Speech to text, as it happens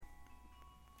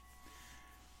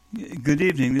Good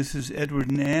evening. This is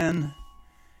Edward and Ann,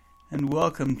 and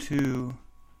welcome to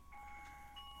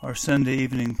our Sunday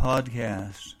evening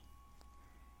podcast.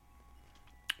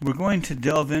 We're going to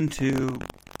delve into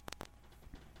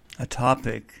a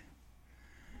topic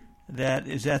that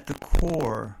is at the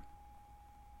core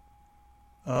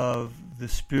of the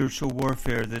spiritual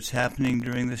warfare that's happening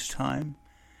during this time.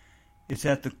 It's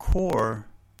at the core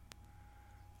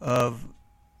of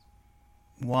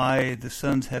why the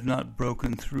suns have not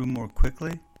broken through more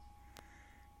quickly.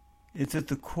 It's at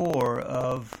the core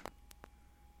of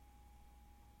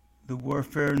the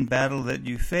warfare and battle that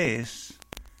you face,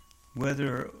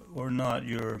 whether or not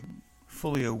you're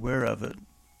fully aware of it.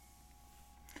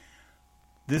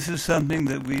 This is something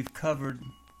that we've covered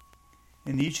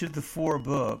in each of the 4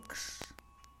 books,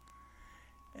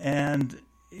 and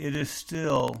it is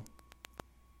still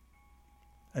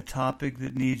a topic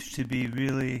that needs to be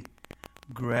really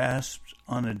grasped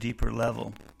on a deeper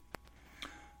level.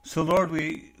 So Lord,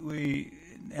 we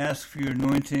ask for your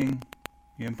anointing,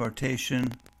 your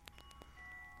impartation.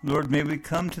 Lord, may we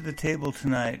come to the table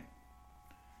tonight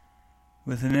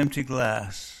with an empty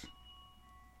glass.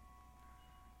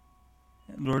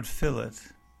 Lord, fill it.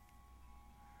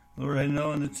 Lord, I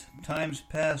know in the times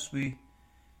past we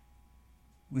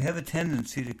have a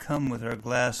tendency to come with our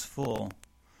glass full.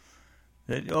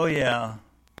 That, oh yeah,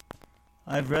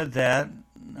 I've read that,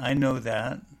 I know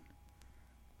that,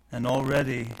 and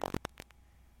already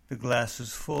the glass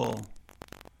is full.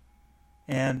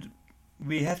 And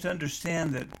we have to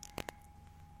understand that,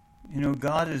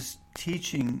 God is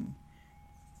teaching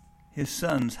his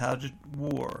sons how to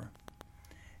war,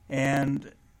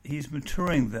 and he's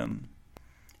maturing them.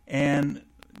 And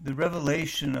the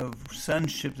revelation of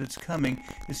sonship that's coming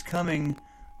is coming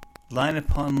line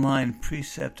upon line,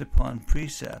 precept upon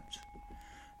precept.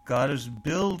 God is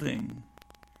building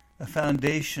a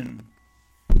foundation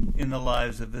in the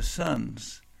lives of his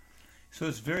sons. So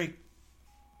it's very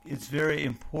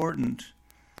important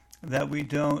that we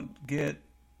don't get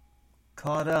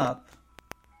caught up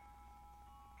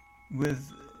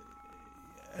with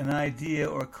an idea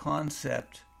or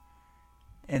concept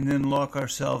and then lock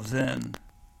ourselves in.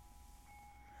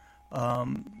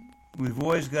 We've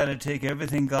always got to take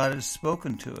everything God has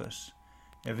spoken to us,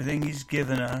 everything he's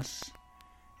given us,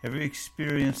 every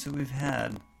experience that we've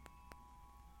had,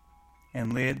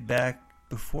 and lay it back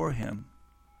before him.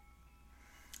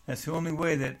 That's the only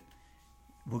way that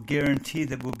will guarantee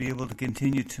that we'll be able to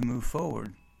continue to move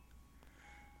forward.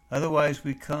 Otherwise,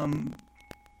 we come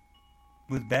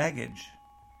with baggage,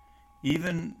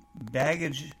 even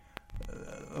baggage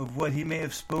of what he may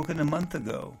have spoken a month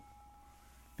ago,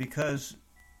 because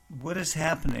what is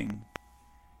happening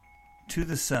to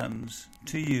the sons,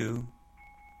 to you,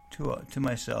 to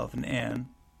myself and Anne,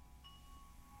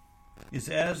 is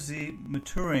as the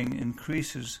maturing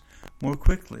increases more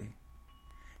quickly,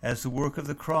 as the work of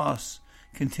the cross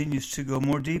continues to go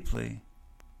more deeply.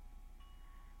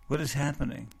 What is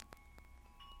happening?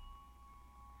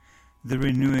 The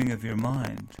renewing of your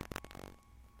mind.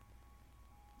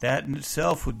 That in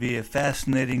itself would be a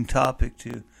fascinating topic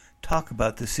to talk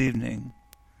about this evening,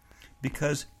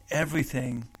 because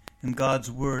everything in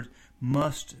God's Word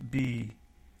must be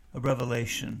a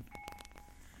revelation.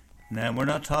 Now, we're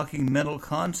not talking mental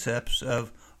concepts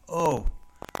of, oh,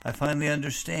 I finally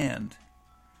understand,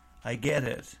 I get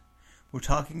it. We're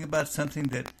talking about something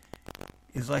that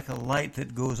is like a light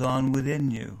that goes on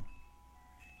within you,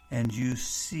 and you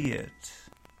see it.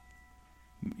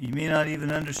 You may not even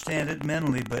understand it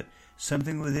mentally, but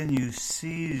something within you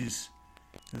sees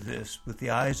this with the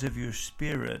eyes of your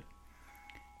spirit.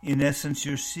 In essence,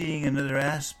 you're seeing another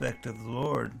aspect of the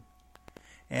Lord.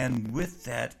 And with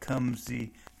that comes the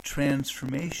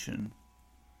transformation.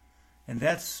 And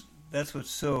that's what's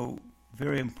so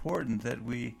very important, that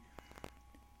we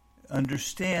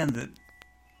understand that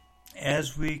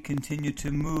as we continue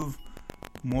to move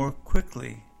more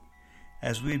quickly,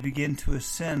 as we begin to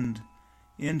ascend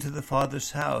into the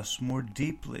Father's house more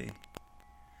deeply,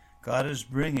 God is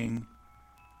bringing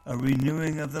a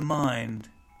renewing of the mind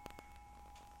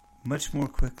much more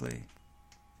quickly.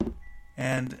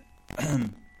 And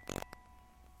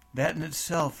that in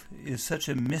itself is such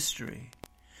a mystery.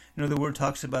 The Word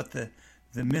talks about the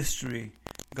mystery,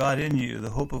 God in you,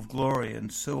 the hope of glory,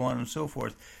 and so on and so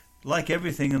forth. Like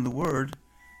everything in the Word,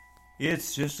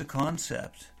 it's just a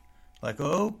concept. Like,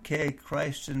 okay,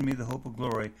 Christ in me, the hope of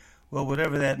glory. Well,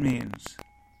 whatever that means.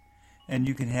 And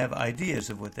you can have ideas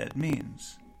of what that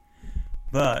means.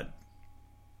 But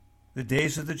the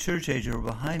days of the church age are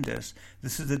behind us.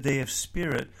 This is the day of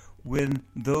Spirit, when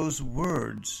those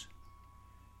words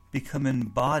become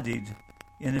embodied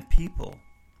in a people.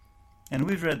 And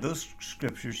we've read those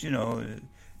scriptures, the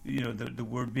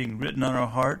word being written on our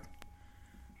heart.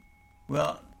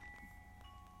 Well,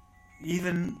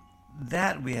 even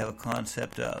that we have a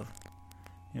concept of,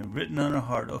 written on our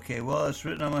heart. Okay, well, it's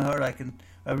written on my heart.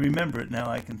 I remember it now.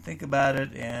 I can think about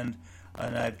it, and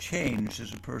I've changed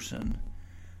as a person.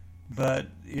 But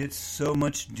it's so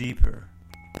much deeper.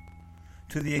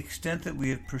 To the extent that we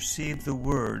have perceived the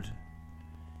word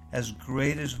as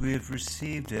great as we have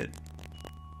received it,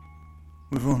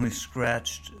 we've only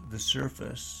scratched the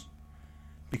surface,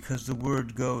 because the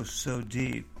word goes so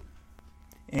deep.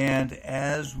 And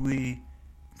as we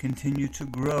continue to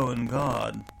grow in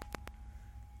God,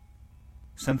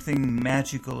 something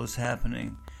magical is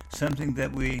happening, something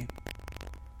that we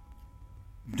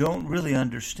don't really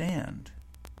understand.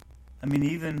 I mean,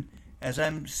 even as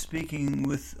I'm speaking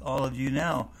with all of you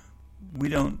now, we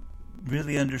don't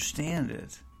really understand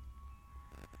it,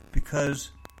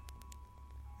 because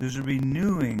there's a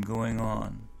renewing going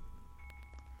on.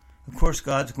 Of course,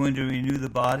 God's going to renew the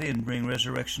body and bring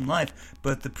resurrection life,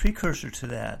 but the precursor to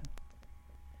that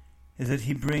is that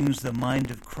he brings the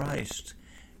mind of Christ.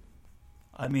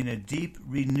 I mean, a deep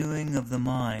renewing of the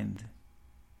mind.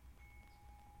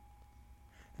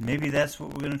 Maybe that's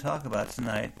what we're going to talk about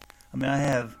tonight. I mean, I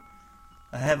have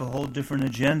a whole different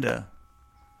agenda.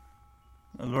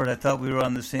 Lord, I thought we were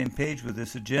on the same page with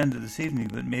this agenda this evening,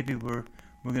 but maybe we're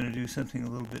going to do something a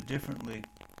little bit differently.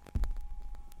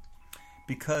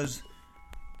 Because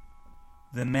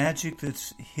the magic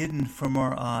that's hidden from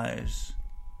our eyes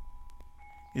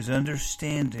is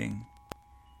understanding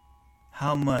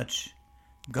how much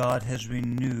God has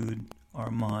renewed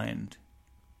our mind.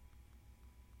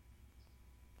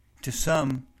 To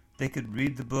some, they could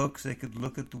read the books, they could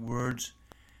look at the words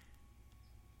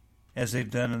as they've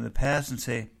done in the past and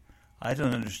say, I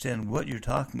don't understand what you're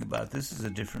talking about. This is a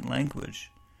different language.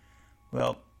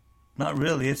 Well, not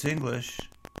really, it's English.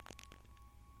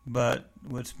 But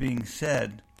what's being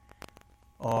said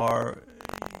are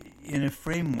in a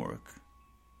framework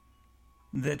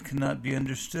that cannot be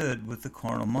understood with the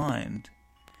carnal mind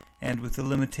and with the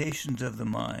limitations of the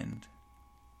mind.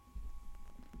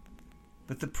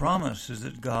 But the promise is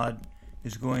that God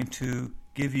is going to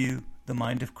give you the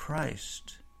mind of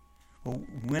Christ. Well,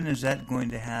 when is that going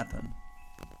to happen?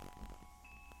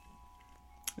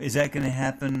 Is that going to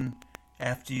happen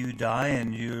after you die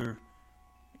and you're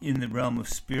in the realm of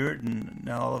spirit and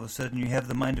now all of a sudden you have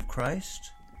the mind of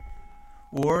Christ?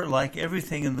 Or, like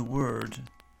everything in the Word,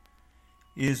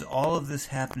 is all of this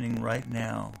happening right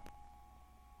now?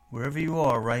 Wherever you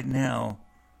are right now,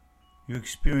 you're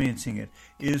experiencing it.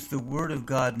 Is the Word of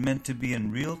God meant to be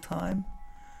in real time?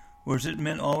 Or is it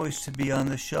meant always to be on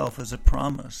the shelf as a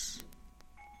promise?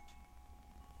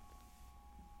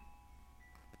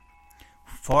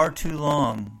 Far too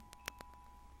long,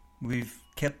 we've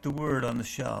kept the Word on the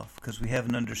shelf because we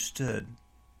haven't understood,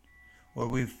 or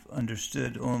we've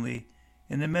understood only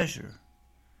in a measure.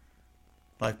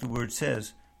 Like the Word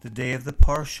says, the day of the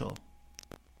partial.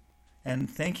 And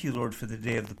thank you, Lord, for the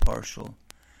day of the partial,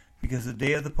 because the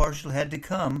day of the partial had to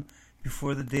come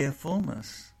before the day of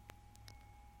fullness.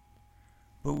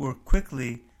 But we're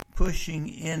quickly pushing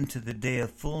into the day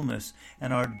of fullness,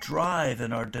 and our drive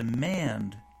and our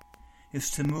demand is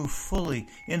to move fully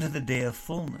into the day of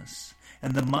fullness.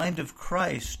 And the mind of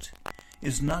Christ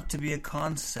is not to be a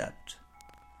concept,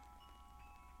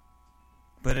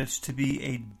 but it's to be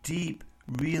a deep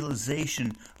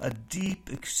realization, a deep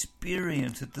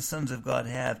experience that the sons of God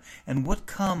have. And what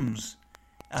comes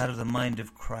out of the mind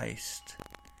of Christ?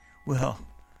 Well,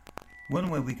 one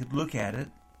way we could look at it,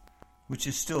 which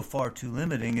is still far too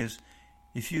limiting, is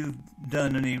if you've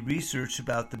done any research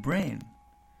about the brain,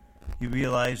 you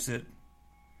realize that,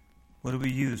 what do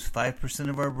we use, 5%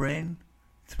 of our brain?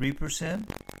 3%?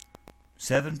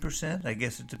 7%? I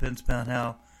guess it depends upon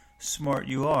how smart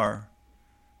you are,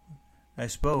 I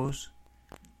suppose.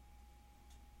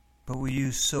 But we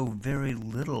use so very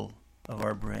little of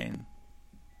our brain.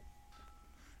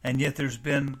 And yet there's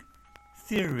been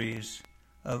theories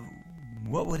of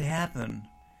what would happen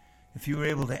if you were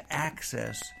able to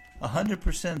access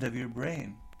 100% of your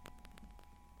brain.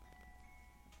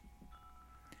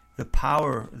 The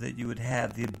power that you would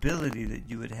have, the ability that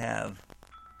you would have,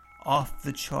 off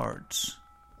the charts.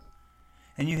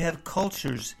 And you have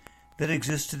cultures that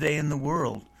exist today in the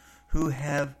world who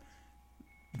have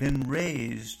been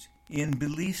raised in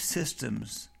belief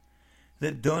systems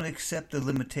that don't accept the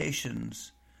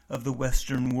limitations of the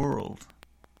Western world.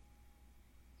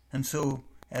 And so,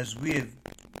 as we have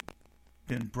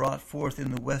been brought forth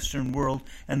in the Western world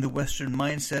and the Western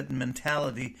mindset and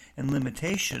mentality and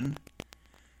limitation,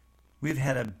 we've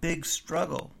had a big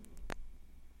struggle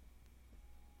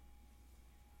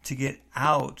to get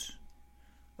out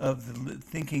of the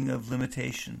thinking of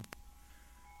limitation.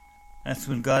 That's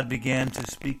when God began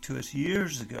to speak to us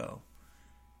years ago.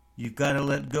 You've got to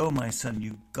let go, my son.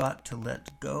 You've got to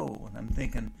let go. And I'm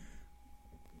thinking,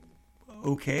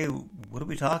 okay, what are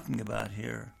we talking about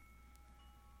here?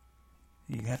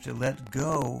 You have to let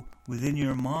go within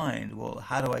your mind. Well,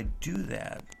 how do I do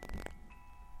that?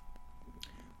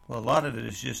 Well, a lot of it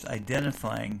is just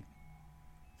identifying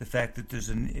the fact that there's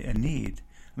a need.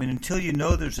 I mean, until you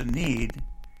know there's a need,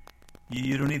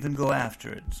 you don't even go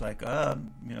after it. It's like,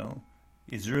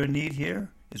 is there a need here?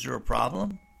 Is there a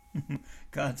problem?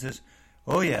 God says,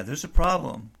 oh yeah, there's a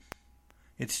problem.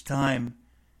 It's time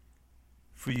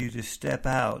for you to step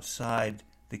outside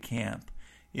the camp.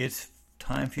 It's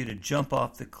time for you to jump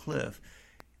off the cliff.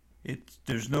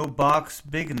 There's no box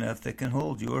big enough that can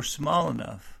hold you or small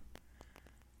enough.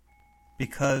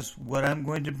 Because what I'm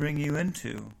going to bring you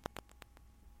into,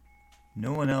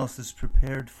 no one else is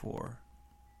prepared for.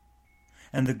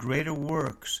 And the greater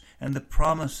works and the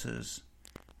promises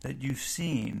that you've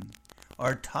seen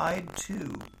are tied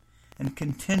to and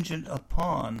contingent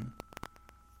upon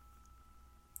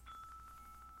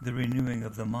the renewing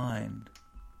of the mind.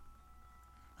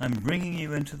 I'm bringing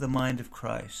you into the mind of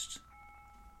Christ.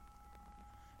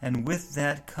 And with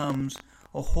that comes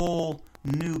a whole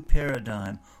new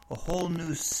paradigm, a whole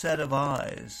new set of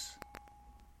eyes,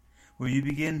 where you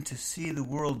begin to see the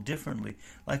world differently,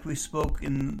 like we spoke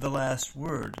in the last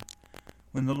word,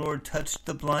 when the Lord touched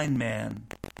the blind man.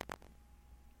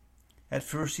 At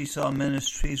first he saw men as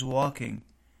trees walking,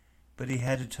 but he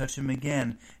had to touch him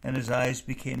again, and his eyes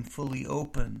became fully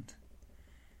opened.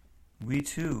 We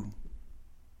too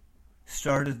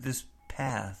started this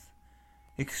path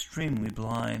extremely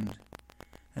blind,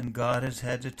 and God has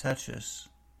had to touch us.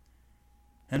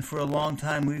 And for a long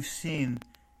time we've seen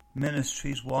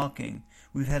ministries walking.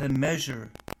 We've had a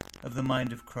measure of the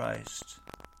mind of Christ,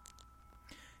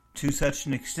 to such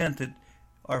an extent that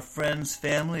our friends,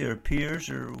 family, or peers,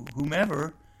 or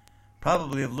whomever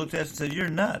probably have looked at us and said, "You're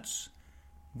nuts.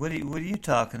 What are you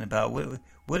talking about?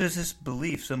 What is this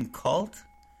belief? Some cult?"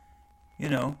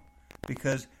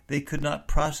 Because they could not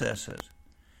process it,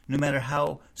 no matter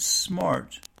how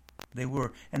smart they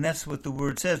were. And that's what the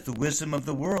word says. The wisdom of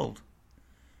the world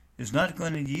is not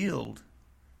going to yield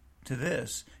to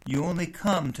this. You only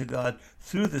come to God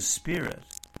through the Spirit,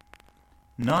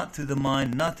 not through the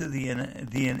mind, not through the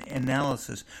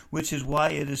analysis, which is why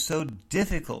it is so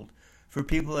difficult for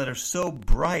people that are so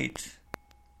bright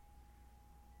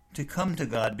to come to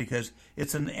God, because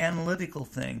it's an analytical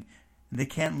thing. They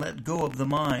can't let go of the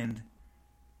mind,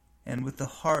 and with the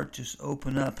heart just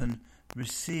open up and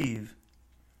receive,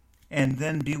 and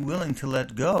then be willing to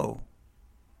let go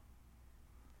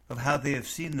of how they have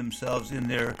seen themselves in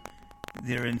their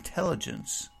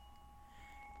intelligence.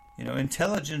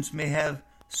 Intelligence may have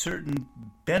certain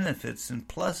benefits and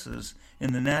pluses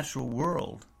in the natural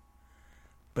world,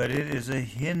 but it is a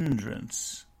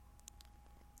hindrance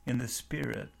in the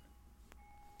spirit.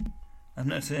 I'm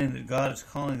not saying that God is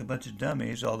calling a bunch of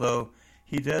dummies, although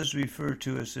he does refer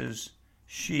to us as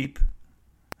sheep.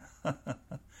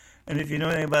 And if you know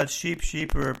anything about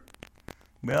sheep are,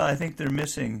 well, I think they're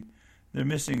missing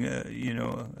a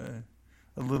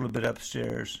little bit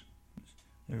upstairs.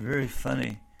 They're very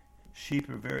funny. Sheep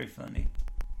are very funny.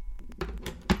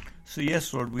 So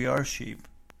yes, Lord, we are sheep.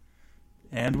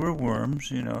 And we're worms,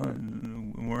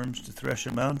 worms to thresh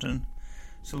a mountain.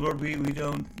 So Lord, we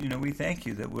don't, we thank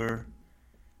you that we're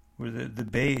the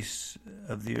base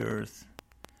of the earth,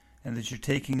 and that you're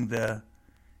taking the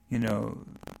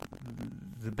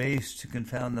base to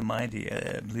confound the mighty.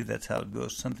 I believe that's how it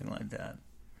goes, something like that.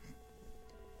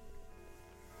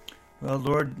 Well,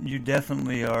 Lord, you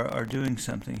definitely are doing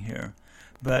something here.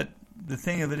 But the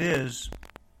thing of it is,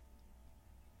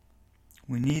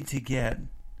 we need to get,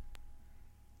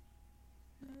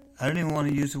 I don't even want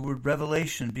to use the word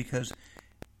revelation, because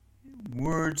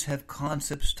words have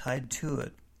concepts tied to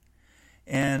it.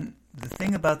 And the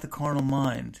thing about the carnal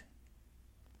mind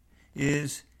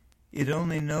is it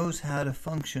only knows how to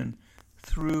function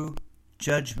through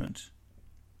judgment.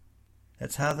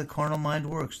 That's how the carnal mind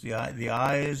works. The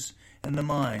eyes and the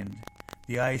mind.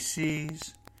 The eye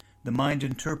sees, the mind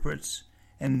interprets,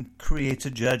 and creates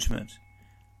a judgment.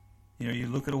 You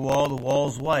look at a wall, the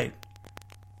wall's white.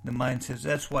 The mind says,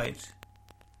 that's white.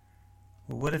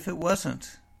 Well, what if it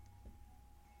wasn't?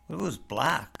 What if it was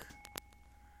black?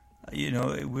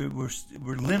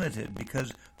 We're limited,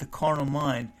 because the carnal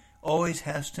mind always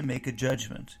has to make a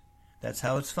judgment. That's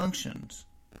how it functions.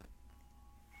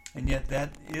 And yet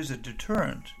that is a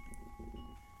deterrent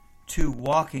to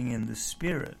walking in the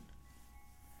Spirit.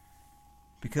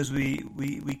 because we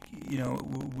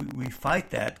fight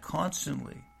that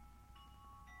constantly.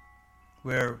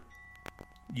 Where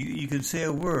you can say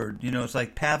a word, it's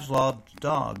like Pavlov's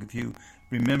dog, if you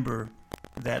remember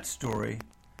that story.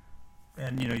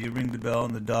 And, you ring the bell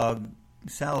and the dog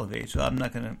salivates. So I'm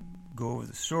not going to go over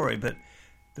the story, but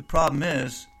the problem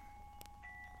is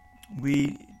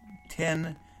we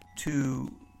tend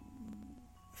to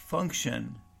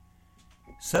function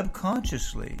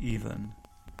subconsciously even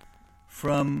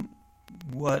from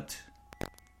what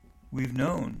we've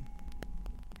known.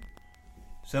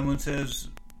 Someone says,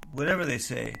 whatever they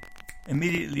say,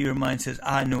 immediately your mind says,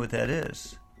 I know what that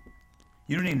is.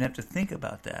 You don't even have to think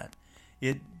about that.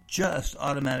 It just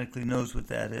automatically knows what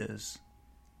that is.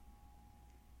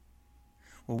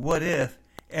 Well, what if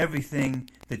everything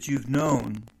that you've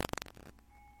known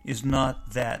is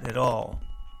not that at all?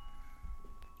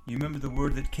 You remember the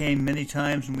word that came many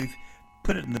times, and we've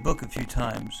put it in the book a few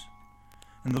times.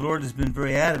 And the Lord has been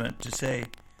very adamant to say,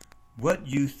 what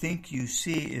you think you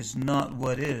see is not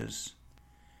what is.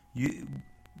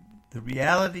 The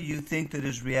reality you think that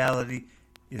is reality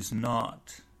is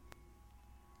not.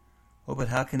 Oh, but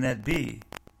how can that be?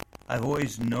 I've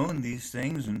always known these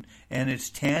things, and it's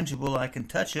tangible. I can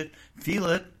touch it, feel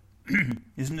it.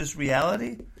 Isn't this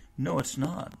reality? No, it's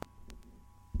not.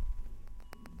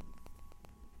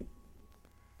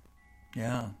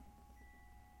 Yeah.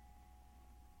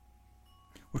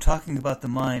 We're talking about the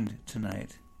mind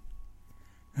tonight.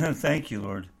 Thank you,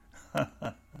 Lord.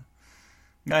 I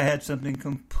had something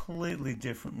completely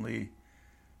differently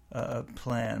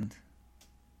planned.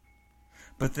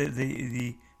 But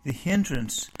the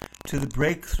hindrance to the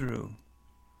breakthrough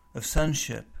of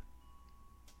sonship,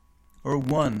 or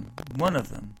one of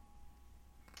them,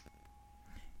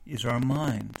 is our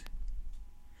mind.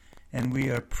 And we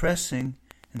are pressing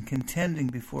and contending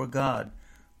before God.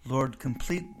 Lord,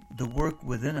 complete the work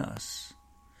within us.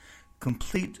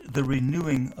 Complete the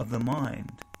renewing of the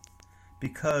mind.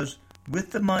 Because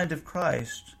with the mind of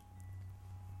Christ,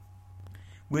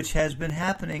 which has been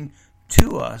happening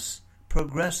to us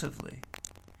progressively,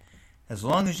 as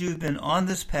long as you've been on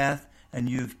this path and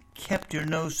you've kept your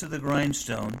nose to the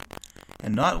grindstone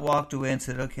and not walked away and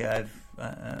said, okay,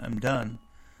 I'm done.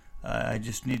 I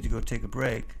just need to go take a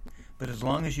break. But as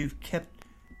long as you've kept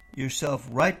yourself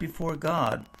right before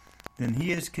God, then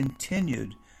He has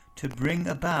continued to bring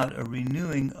about a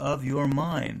renewing of your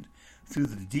mind through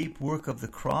the deep work of the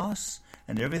cross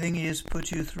and everything He has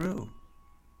put you through.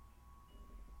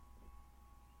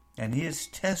 And He has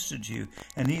tested you,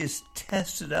 and He has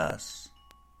tested us.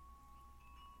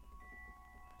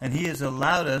 And He has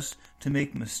allowed us to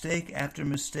make mistake after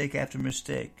mistake after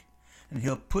mistake. And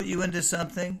He'll put you into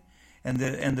something, and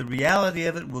the reality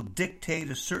of it will dictate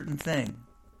a certain thing.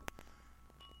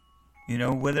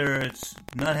 Whether it's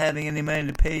not having any money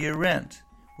to pay your rent,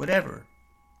 whatever.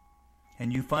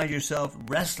 And you find yourself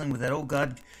wrestling with that, oh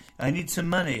God, I need some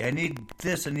money, I need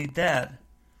this, I need that.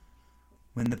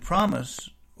 When the promise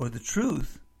or the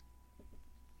truth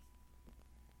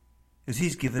is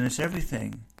He's given us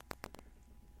everything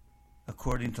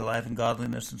according to life and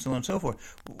godliness and so on and so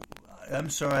forth. I'm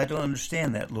sorry, I don't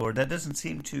understand that, Lord. That doesn't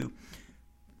seem to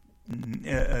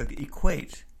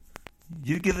equate.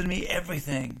 You've given me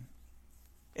everything.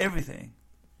 Everything.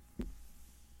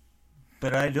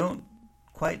 But I don't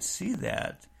quite see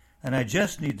that. And I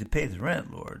just need to pay the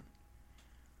rent, Lord.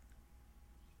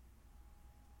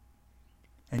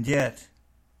 And yet,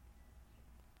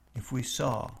 if we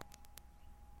saw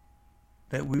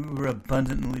that we were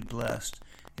abundantly blessed,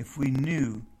 if we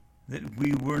knew that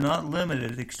we were not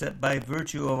limited except by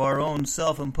virtue of our own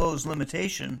self-imposed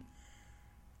limitation,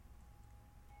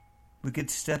 we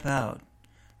could step out.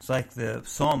 It's like the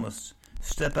psalmist,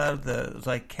 step out of it's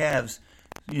like calves,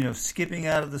 skipping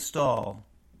out of the stall.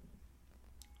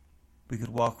 We could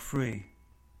walk free.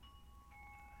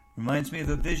 Reminds me of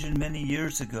a vision many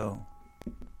years ago.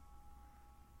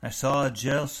 I saw a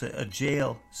jail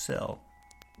cell,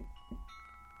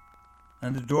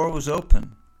 and the door was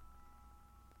open,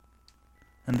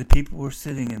 and the people were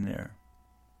sitting in there,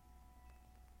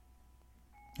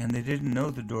 and they didn't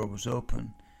know the door was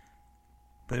open,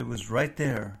 but it was right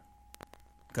there.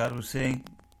 God was saying,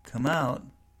 come out,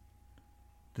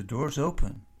 the door's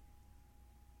open.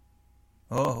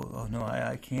 Oh no,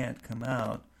 I can't come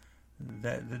out.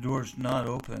 The door's not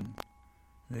open.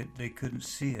 They couldn't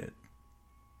see it.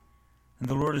 And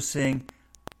the Lord is saying,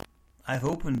 I've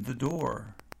opened the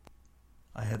door.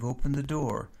 I have opened the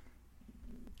door.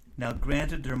 Now,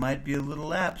 granted, there might be a little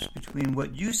lapse between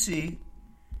what you see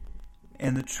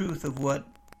and the truth of what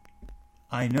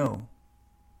I know.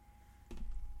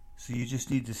 So you just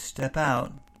need to step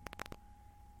out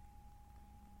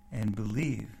and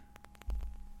believe.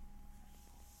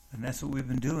 And that's what we've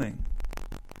been doing.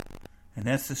 And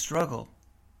that's the struggle.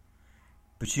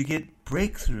 But you get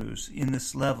breakthroughs in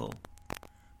this level.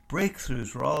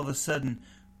 Breakthroughs where all of a sudden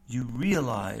you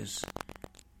realize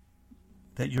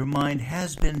that your mind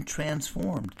has been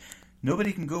transformed.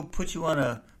 Nobody can go put you on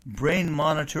a brain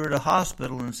monitor at a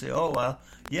hospital and say, oh, well,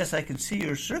 yes, I can see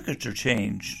your circuits are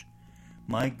changed.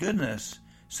 My goodness,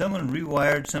 someone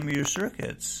rewired some of your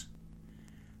circuits.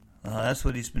 That's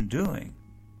what he's been doing.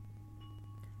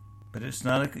 But it's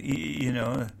not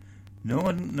no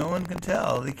one can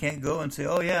tell. They can't go and say,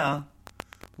 oh yeah,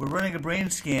 we're running a brain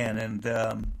scan and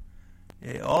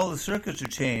all the circuits are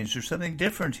changed. There's something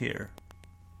different here.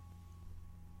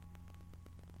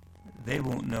 They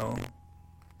won't know.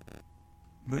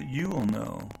 But you will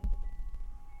know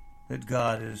that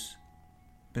God has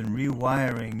been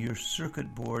rewiring your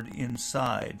circuit board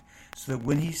inside so that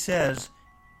when he says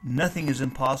nothing is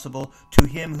impossible to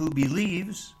him who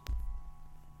believes,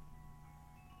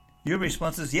 your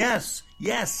response is yes,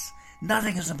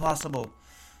 nothing is impossible.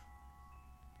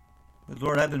 But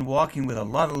Lord, I've been walking with a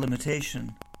lot of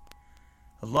limitation,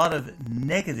 a lot of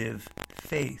negative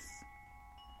faith.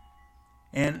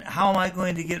 And how am I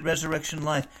going to get resurrection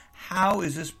life? How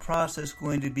is this process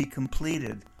going to be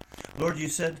completed? Lord, you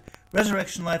said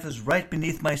resurrection life is right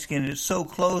beneath my skin. It's so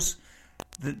close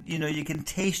that, you can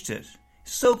taste it.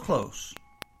 So close.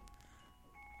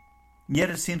 Yet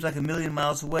it seems like a million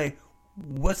miles away.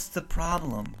 What's the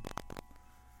problem?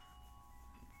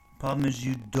 The problem is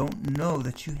you don't know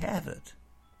that you have it.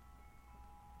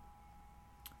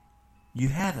 You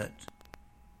have it.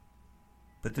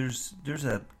 But there's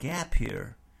a gap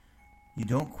here. You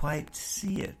don't quite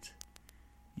see it.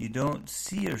 You don't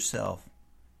see yourself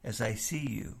as I see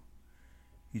you.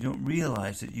 You don't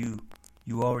realize that you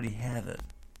already have it.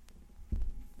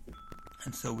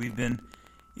 And so we've been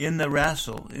in the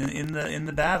wrestle, in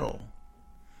the battle.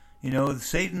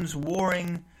 Satan's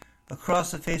warring across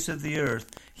the face of the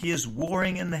earth. He is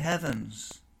warring in the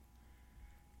heavens,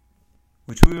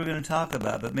 which we were going to talk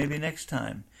about, but maybe next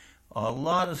time. A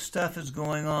lot of stuff is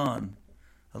going on.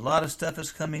 A lot of stuff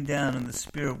is coming down in the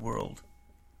spirit world.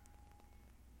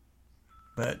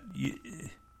 But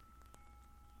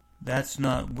that's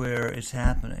not where it's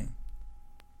happening.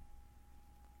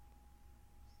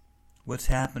 What's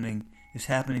happening is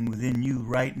happening within you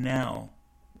right now.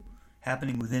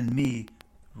 Happening within me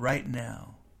right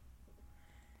now.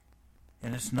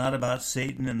 And it's not about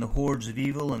Satan and the hordes of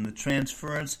evil and the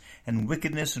transference and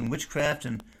wickedness and witchcraft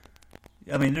and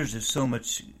there's just so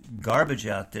much garbage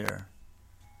out there.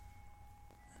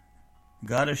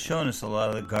 God has shown us a lot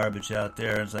of the garbage out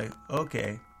there. It's like,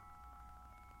 okay.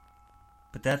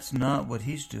 But that's not what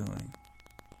he's doing.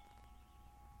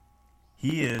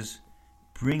 He is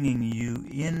bringing you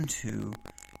into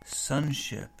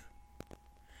sonship.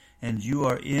 And you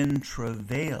are in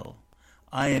travail.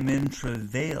 I am in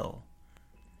travail.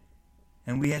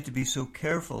 And we have to be so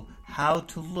careful how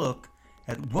to look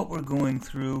at what we're going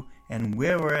through and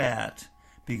where we're at,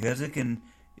 because it can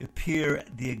appear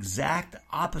the exact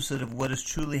opposite of what is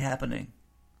truly happening.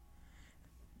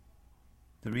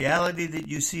 The reality that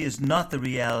you see is not the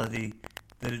reality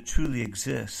that it truly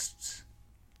exists.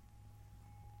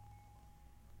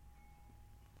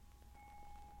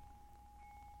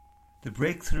 The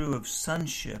breakthrough of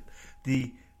sonship,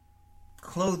 the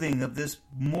clothing of this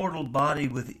mortal body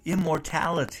with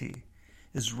immortality,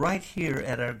 is right here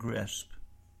at our grasp.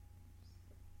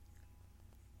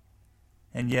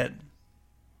 And yet,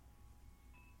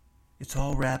 it's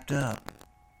all wrapped up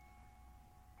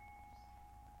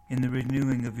in the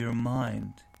renewing of your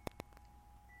mind.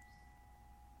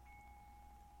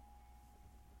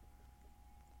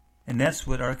 And that's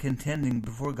what our contending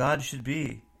before God should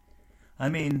be.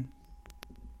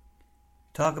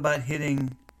 Talk about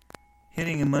hitting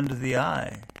him under the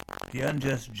eye, the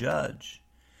unjust judge.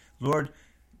 Lord,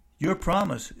 your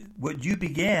promise, what you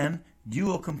began, you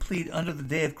will complete under the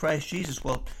day of Christ Jesus.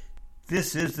 Well,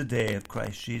 this is the day of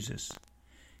Christ Jesus.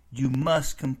 You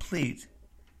must complete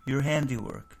your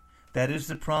handiwork. That is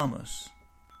the promise.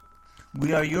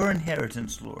 We are your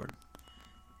inheritance, Lord,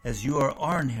 as you are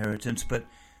our inheritance, but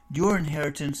your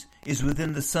inheritance is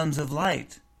within the sons of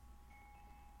light.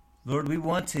 Lord, we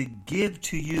want to give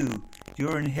to you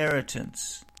your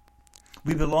inheritance.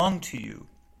 We belong to you.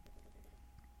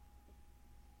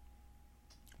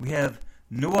 We have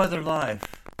no other life.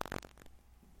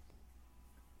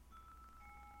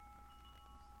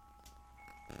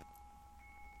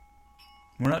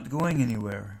 We're not going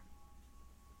anywhere.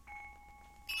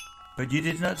 But you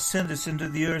did not send us into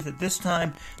the earth at this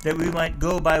time that we might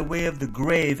go by way of the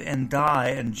grave and die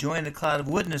and join the cloud of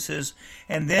witnesses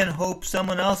and then hope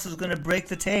someone else is going to break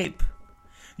the tape.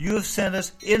 You have sent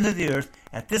us into the earth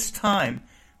at this time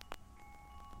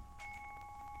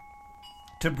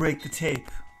to break the tape.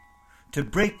 To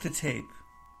break the tape.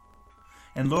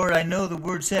 And Lord, I know the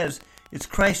word says it's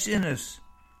Christ in us,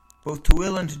 both to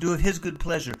will and to do of his good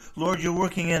pleasure. Lord, you're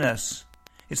working in us.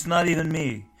 It's not even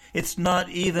me. It's not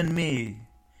even me.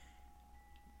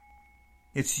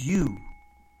 It's you.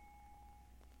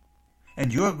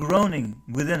 And you're groaning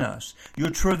within us.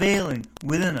 You're travailing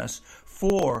within us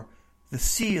for the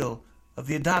seal of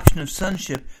the adoption of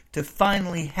sonship to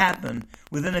finally happen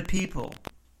within a people.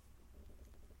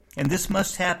 And this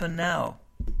must happen now.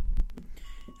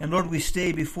 And Lord, we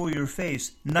stay before your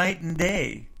face night and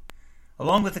day,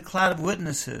 along with the cloud of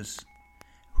witnesses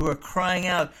who are crying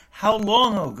out, how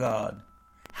long, O God?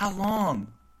 How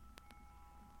long?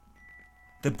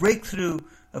 The breakthrough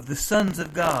of the sons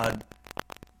of God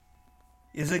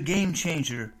is a game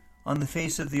changer on the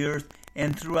face of the earth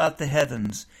and throughout the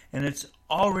heavens, and it's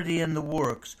already in the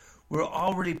works. We're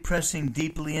already pressing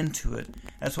deeply into it.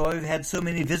 That's why we've had so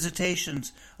many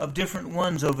visitations of different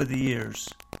ones over the years,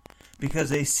 because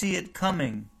they see it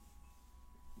coming,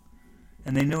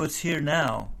 and they know it's here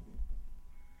now.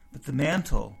 But the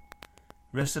mantle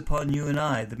rests upon you and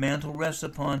I. The mantle rests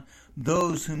upon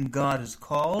those whom God has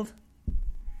called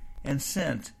and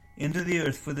sent into the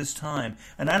earth for this time.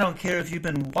 And I don't care if you've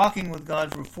been walking with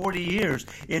God for 40 years.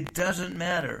 It doesn't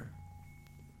matter.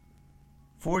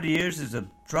 40 years is a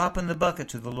drop in the bucket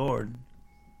to the Lord.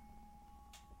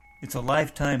 It's a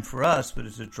lifetime for us, but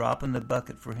it's a drop in the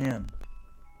bucket for him.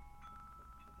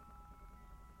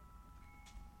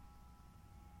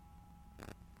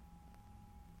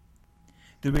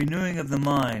 The renewing of the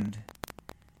mind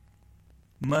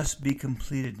must be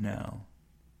completed now.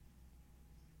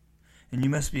 And you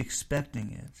must be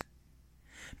expecting it.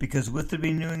 Because with the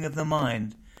renewing of the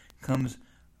mind comes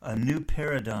a new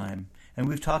paradigm. And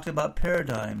we've talked about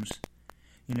paradigms.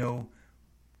 You know,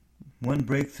 one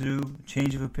breakthrough,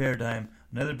 change of a paradigm.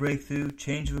 Another breakthrough,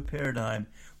 change of a paradigm.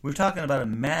 We're talking about a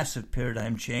massive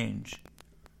paradigm change.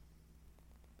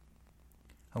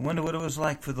 I wonder what it was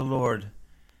like for the Lord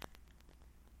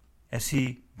as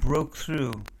he broke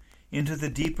through into the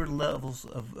deeper levels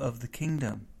of the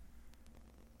kingdom.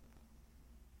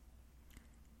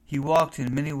 He walked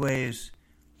in many ways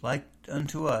like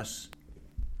unto us,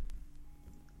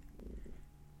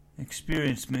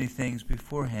 experienced many things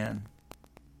beforehand.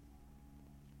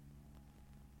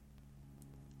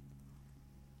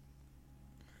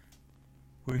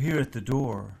 We're here at the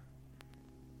door.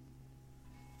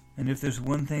 And if there's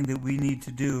one thing that we need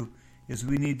to do, is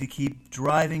we need to keep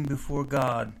driving before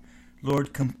God.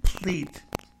 Lord, complete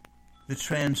the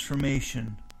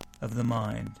transformation of the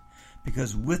mind.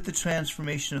 Because with the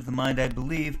transformation of the mind, I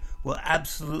believe, will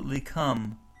absolutely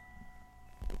come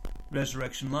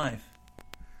resurrection life.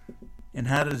 And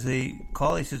how does he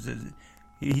call? He says,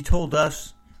 he told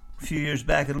us a few years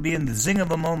back, it'll be in the zing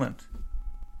of a moment.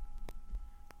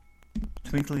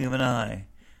 Twinkling of an eye.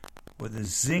 Or the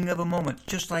zing of a moment,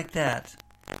 just like that.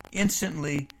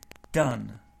 Instantly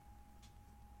done.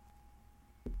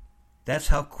 That's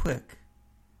how quick.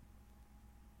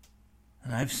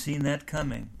 And I've seen that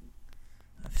coming.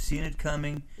 I've seen it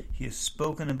coming. He has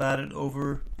spoken about it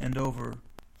over and over.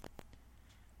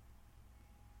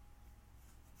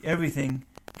 Everything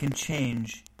can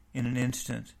change in an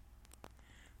instant.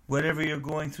 Whatever you're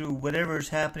going through, whatever is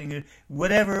happening,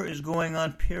 whatever is going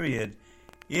on, period,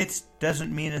 it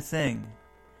doesn't mean a thing.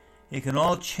 It can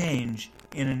all change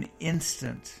in an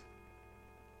instant.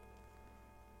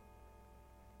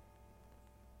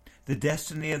 The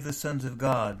destiny of the sons of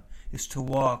God is to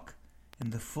walk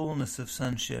in the fullness of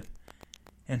sonship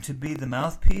and to be the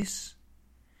mouthpiece,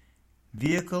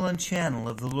 vehicle, and channel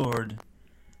of the Lord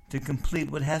to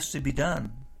complete what has to be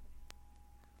done.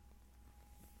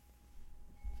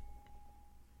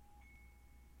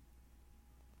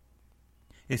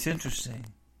 It's interesting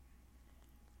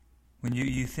when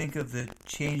you think of the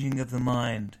changing of the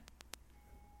mind,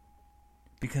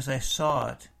 because I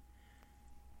saw it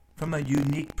from a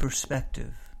unique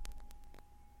perspective,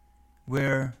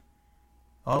 where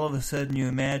all of a sudden you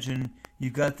imagine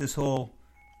you've got this whole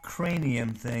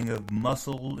cranium thing of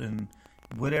muscle and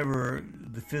whatever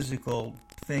the physical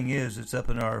thing is that's up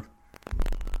in our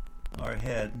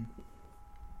head.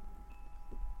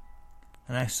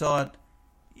 And I saw it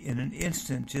in an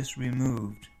instant just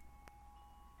removed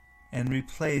and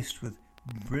replaced with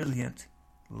brilliant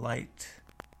light.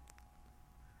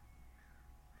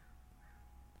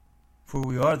 For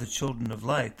we are the children of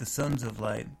light, the sons of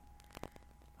light.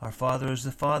 Our Father is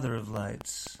the Father of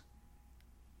lights.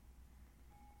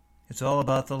 It's all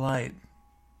about the light.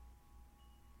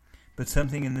 But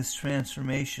something in this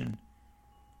transformation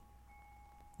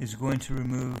is going to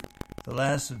remove the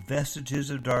last vestiges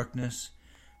of darkness,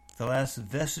 the last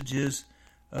vestiges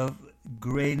of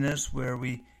grayness where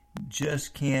we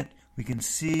just can't, we can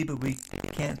see but we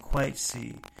can't quite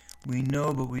see. We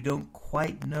know but we don't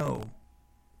quite know.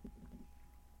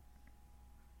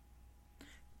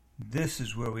 This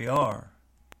is where we are.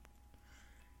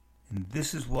 And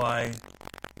this is why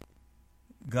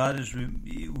God is,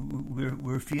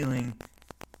 we're feeling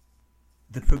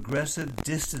the progressive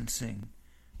distancing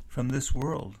from this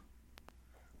world.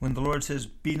 When the Lord says,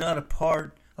 be not a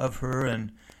part of her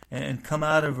and come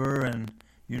out of her and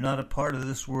you're not a part of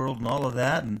this world and all of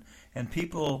that. And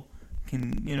people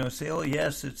can, say, oh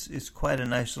yes, it's quite a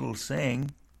nice little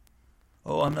saying.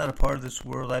 Oh, I'm not a part of this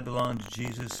world. I belong to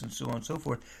Jesus and so on and so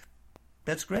forth.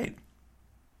 That's great.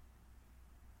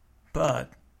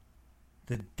 But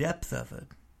the depth of it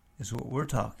is what we're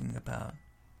talking about.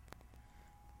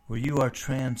 Where you are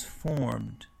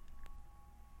transformed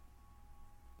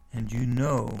and you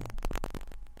know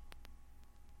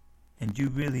and you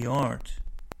really aren't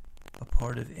a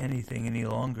part of anything any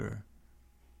longer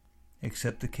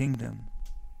except the kingdom.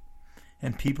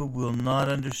 And people will not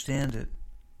understand it.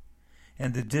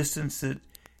 And the distance that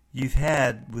you've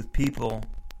had with people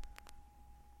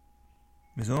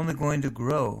is only going to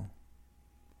grow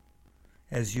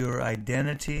as your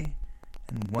identity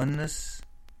and oneness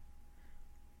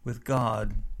with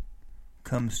God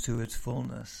comes to its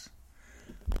fullness.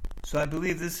 So I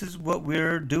believe this is what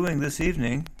we're doing this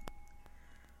evening.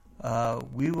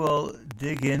 We will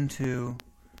dig into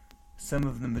some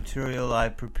of the material I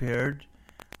prepared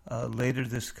later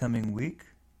this coming week,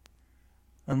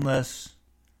 unless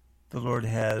the Lord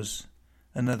has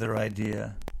another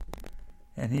idea.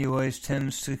 And he always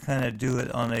tends to kind of do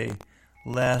it on a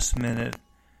last minute,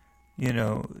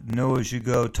 know as you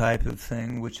go type of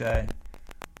thing, which I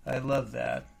love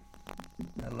that.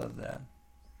 I love that.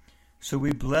 So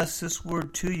we bless this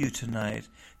word to you tonight.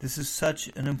 This is such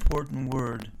an important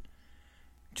word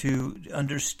to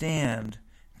understand,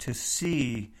 to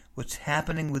see what's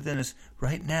happening within us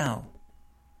right now.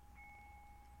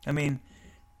 I mean,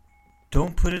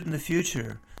 don't put it in the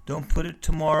future. Don't put it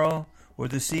tomorrow or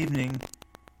this evening,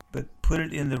 but put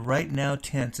it in the right now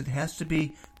tense. It has to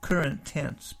be current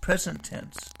tense, present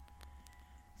tense.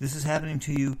 This is happening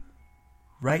to you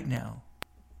right now.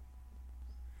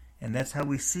 And that's how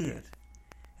we see it.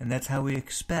 And that's how we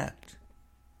expect.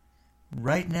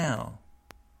 Right now,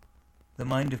 the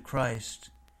mind of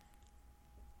Christ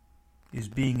is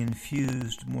being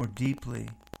infused more deeply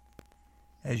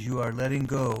as you are letting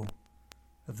go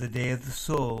of the day of the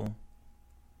soul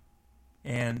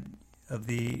and of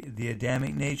the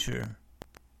Adamic nature.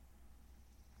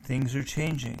 Things are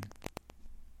changing.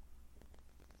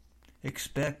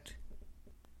 Expect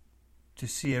to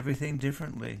see everything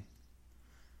differently.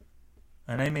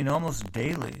 And I mean almost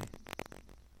daily,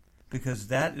 because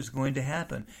that is going to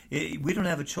happen. We don't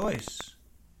have a choice.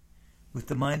 With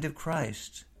the mind of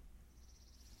Christ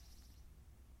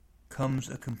comes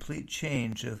a complete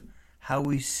change of how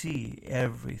we see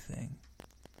everything,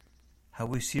 how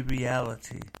we see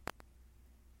reality.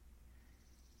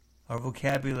 Our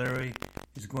vocabulary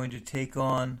is going to take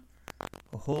on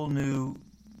a whole new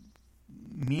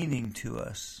meaning to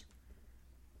us.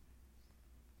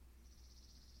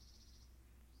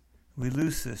 We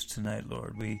loose this tonight,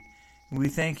 Lord. We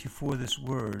thank you for this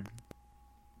word,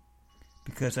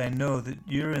 because I know that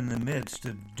you're in the midst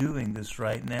of doing this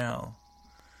right now,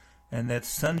 and that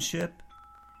sonship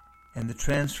and the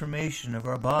transformation of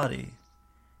our body,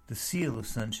 the seal of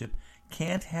sonship,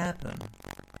 can't happen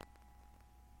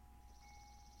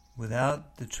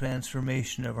without the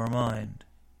transformation of our mind.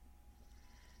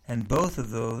 And both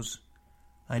of those,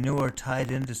 I know, are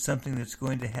tied into something that's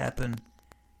going to happen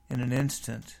in an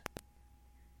instant.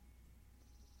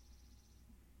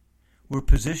 We're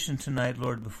positioned tonight,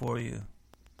 Lord, before you.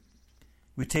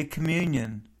 We take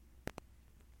communion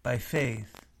by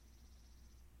faith,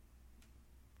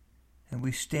 and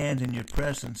we stand in your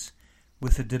presence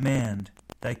with a demand,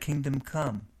 thy kingdom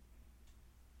come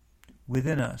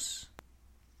within us,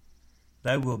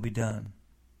 thy will be done.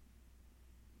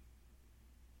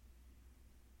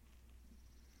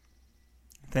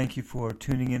 Thank you for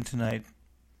tuning in tonight,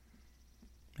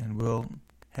 and we'll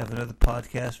have another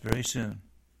podcast very soon.